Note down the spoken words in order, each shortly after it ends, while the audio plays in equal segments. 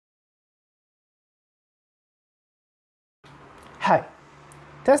Hi,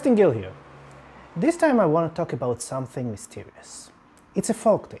 Testing Gil here. This time I want to talk about something mysterious. It's a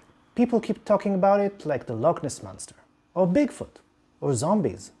folktale. People keep talking about it like the Loch-Ness monster, or Bigfoot, or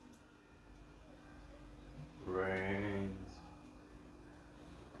zombies. Brains.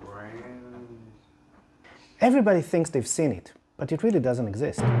 Everybody thinks they've seen it, but it really doesn't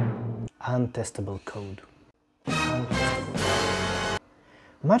exist. Untestable code. Untestable code.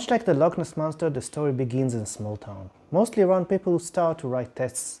 Much like the Loch-Ness monster, the story begins in a small town, mostly around people who start to write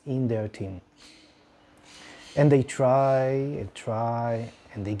tests in their team. And they try,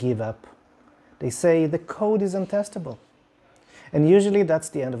 and they give up. They say the code is untestable. And usually that's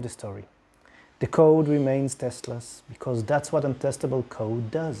the end of the story. The code remains testless because that's what untestable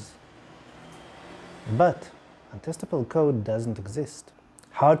code does. But untestable code doesn't exist.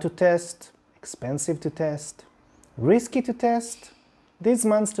 Hard to test, expensive to test, risky to test, these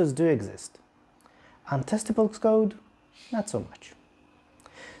monsters do exist. Untestable code, not so much.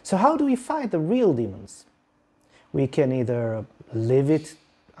 So how do we fight the real demons? We can either leave it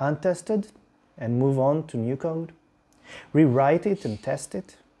untested and move on to new code, rewrite it and test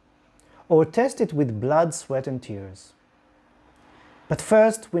it, or test it with blood, sweat and tears. But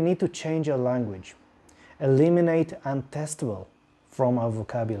first we need to change our language, eliminate untestable from our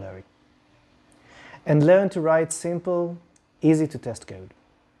vocabulary, and learn to write simple, easy to test code.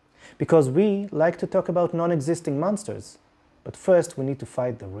 Because we like to talk about non-existing monsters, but first we need to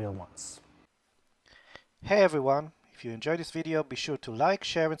fight the real ones. Hey everyone, if you enjoyed this video, be sure to like,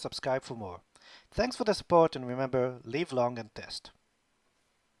 share and subscribe for more. Thanks for the support and remember, live long and test.